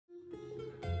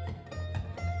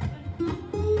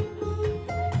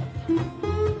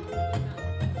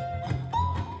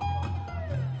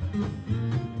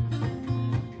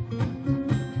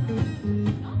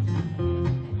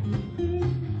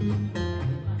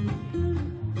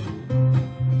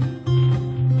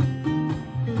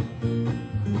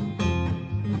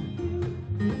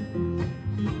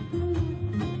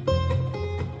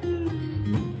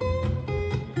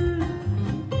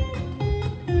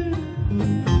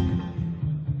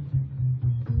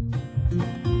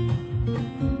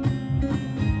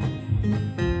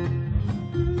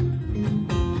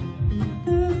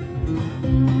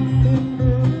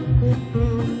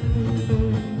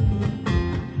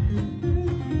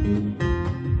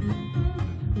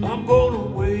I'm going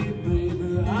away,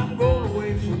 baby, I'm going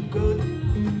away for good.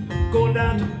 Going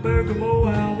down to Bergamo,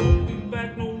 I won't be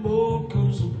back no more,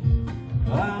 'cause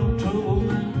I'm trouble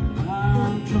now,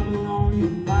 I'm trouble on your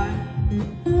mind.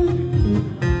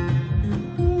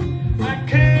 I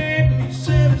can't be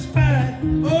satisfied,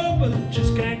 oh, but I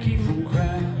just can't keep from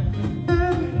crying.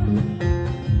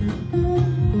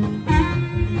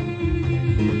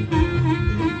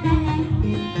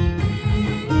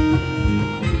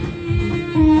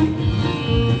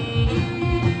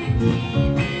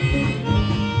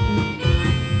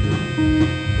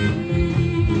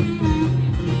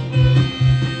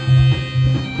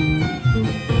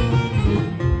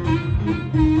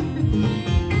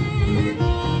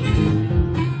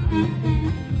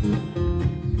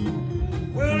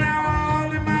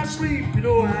 You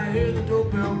know, I hear the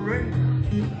doorbell ring.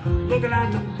 Looking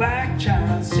out the back,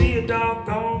 child, see a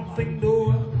doggone thing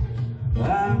door.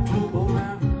 I'm trouble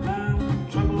now, I'm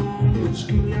trouble on your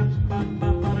school.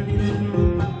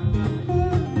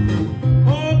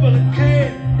 Oh, but I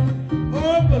can't,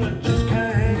 oh, but I just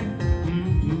can't.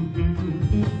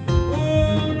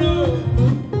 Oh, no.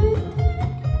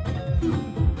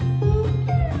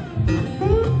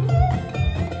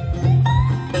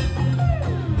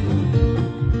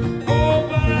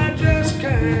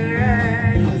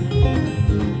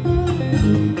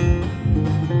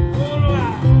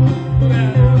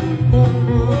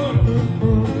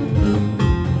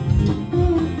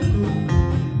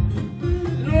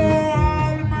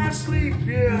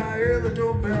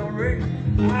 Doorbell ring.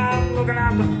 I'm looking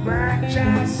out the back,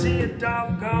 trying to see a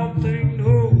doggone thing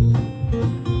new.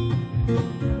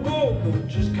 Oh, but I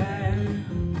just can't.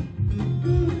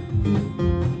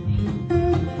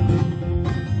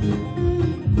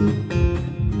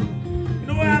 You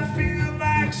know, I feel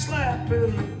like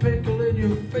slapping the pickle in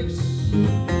your face.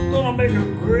 Gonna make a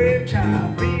grave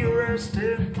child be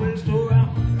arrested.